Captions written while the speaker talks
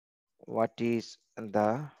what is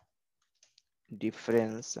the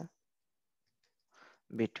difference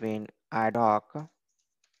between ad hoc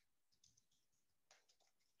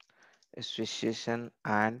association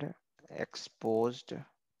and exposed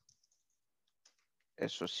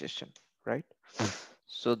association, right?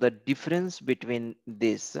 So the difference between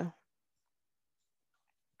this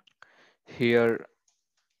here,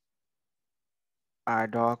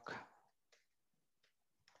 ad hoc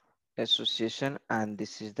association, and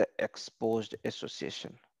this is the exposed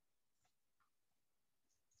association.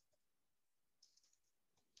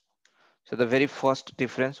 So the very first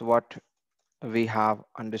difference what we have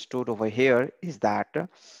understood over here is that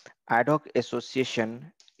ad hoc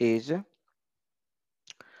association is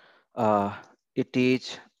uh, it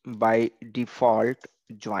is by default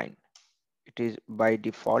join. It is by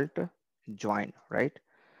default join, right?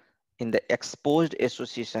 In the exposed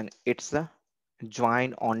association, it's a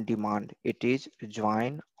join on demand. It is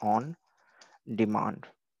join on demand.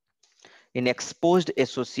 In exposed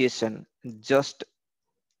association, just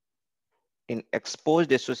in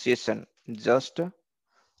exposed association, just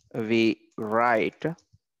we write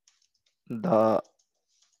the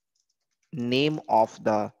name of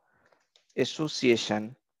the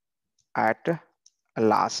association at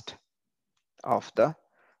last of the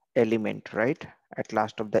element, right? At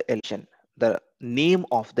last of the element, the name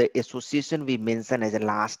of the association we mention as a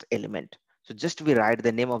last element. So just we write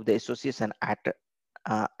the name of the association at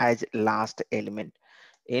as last element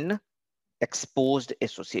in exposed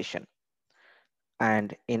association.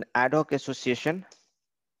 And in ad hoc association,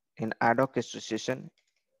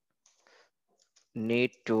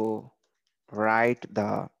 need to write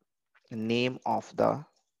the name of the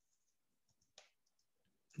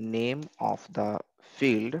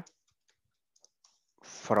field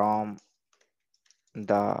from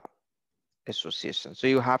the association. So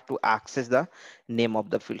you have to access the name of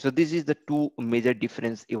the field. So this is the two major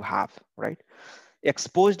difference you have, right?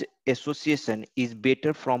 Exposed association is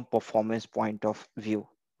better from performance point of view,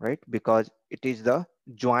 right? Because it is the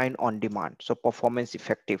join on demand. So performance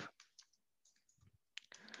effective.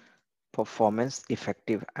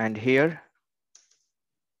 And here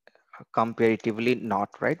comparatively not,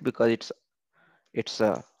 right? Because it's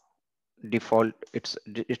a default, it's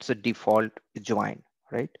a default join,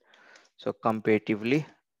 right? So comparatively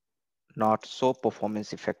not so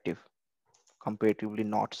performance effective, comparatively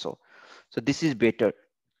not so. So this is better.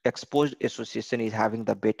 Exposed association is having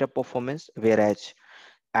the better performance, whereas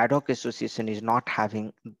ad hoc association is not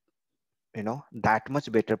having, you know, that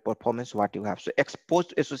much better performance what you have. So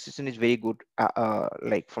exposed association is very good,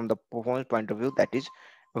 like from the performance point of view, that is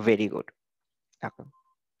very good. Okay.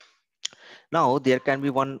 Now there can be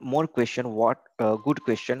one more question. What good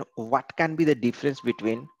question? What can be the difference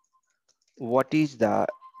between, what is the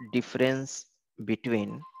difference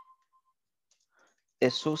between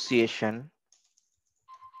association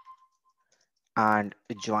and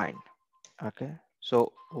join? Okay,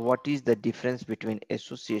 so what is the difference between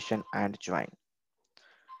association and join?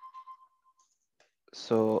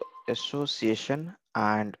 So association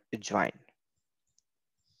and join.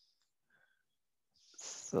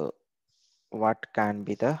 So what can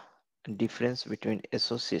be the difference between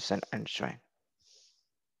association and join?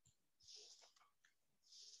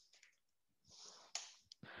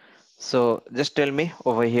 So just tell me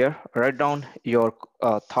over here, write down your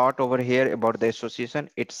thought over here about the association.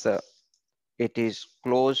 It is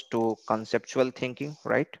close to conceptual thinking,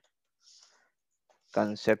 right?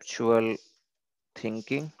 Conceptual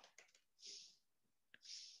thinking.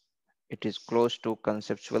 It is close to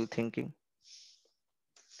conceptual thinking.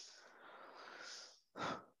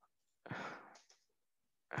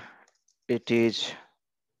 It is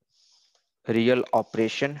real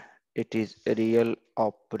operation. It is a real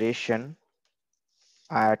operation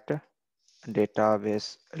at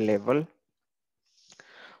database level.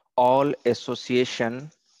 All association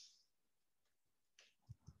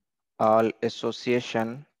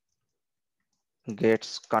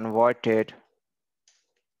gets converted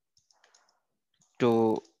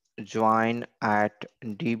to join at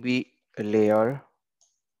DB layer,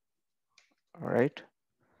 right?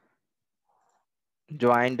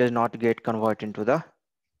 Join does not get converted into the,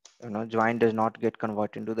 join does not get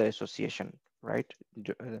converted into the association, right?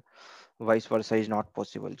 Vice versa is not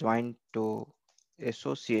possible. Join to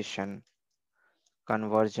association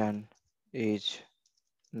conversion is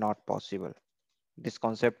not possible. This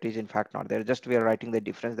concept is in fact not there. Just we are writing the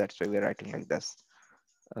difference. That's why we are writing like this.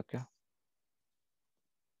 Okay.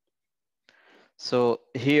 So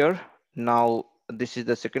here now this is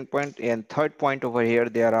the second point, and third point over here.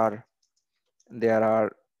 There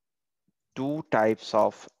are two types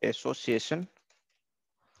of association.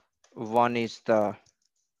 One is the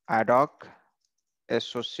ad hoc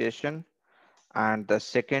association, and the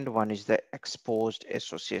second one is the exposed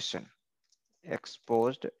association.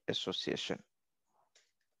 Exposed association.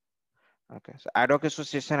 Okay, so ad hoc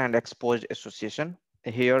association and exposed association.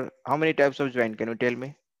 Here, how many types of join? Can you tell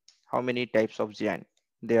me? How many types of join?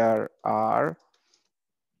 There are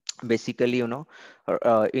basically,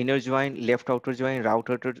 inner join, left outer join,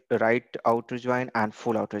 right outer join, and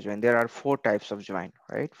full outer join. There are four types of join,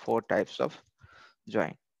 right? Four types of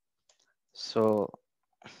join. So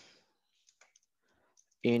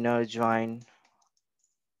inner join,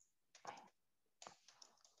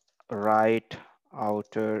 right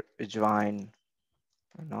outer join,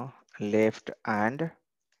 left and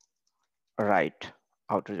right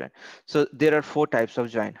outer join. So there are four types of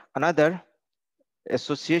join. Another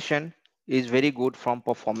association is very good from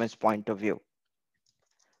performance point of view.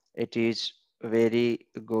 It is very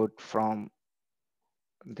good from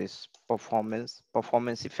this performance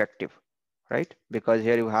effective, right? Because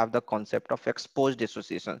here you have the concept of exposed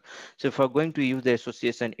association. So if we're going to use the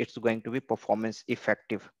association, it's going to be performance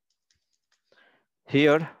effective.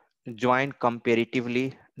 Here, join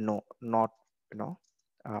comparatively, no, not, you know,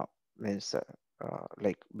 means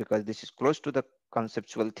like, because this is close to the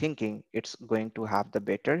conceptual thinking, it's going to have the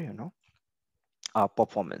better,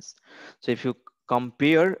 performance. So if you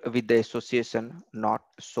compare with the association, not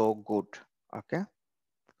so good. Okay.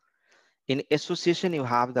 In association, you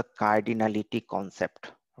have the cardinality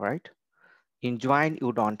concept, right? In join,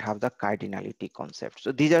 you don't have the cardinality concept.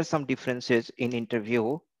 So these are some differences in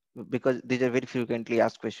interview, because these are very frequently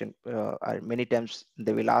asked question. Many times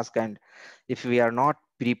they will ask, and if we are not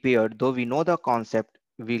prepared, though we know the concept,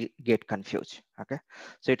 we'll get confused. Okay,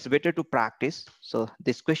 so it's better to practice. So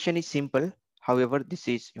this question is simple. However, this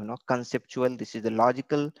is, conceptual. This is the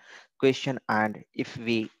logical question, and if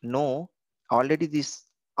we know already this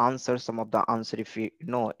answer, some of the answer, if we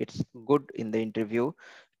know, it's good in the interview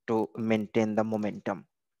to maintain the momentum.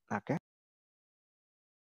 Okay.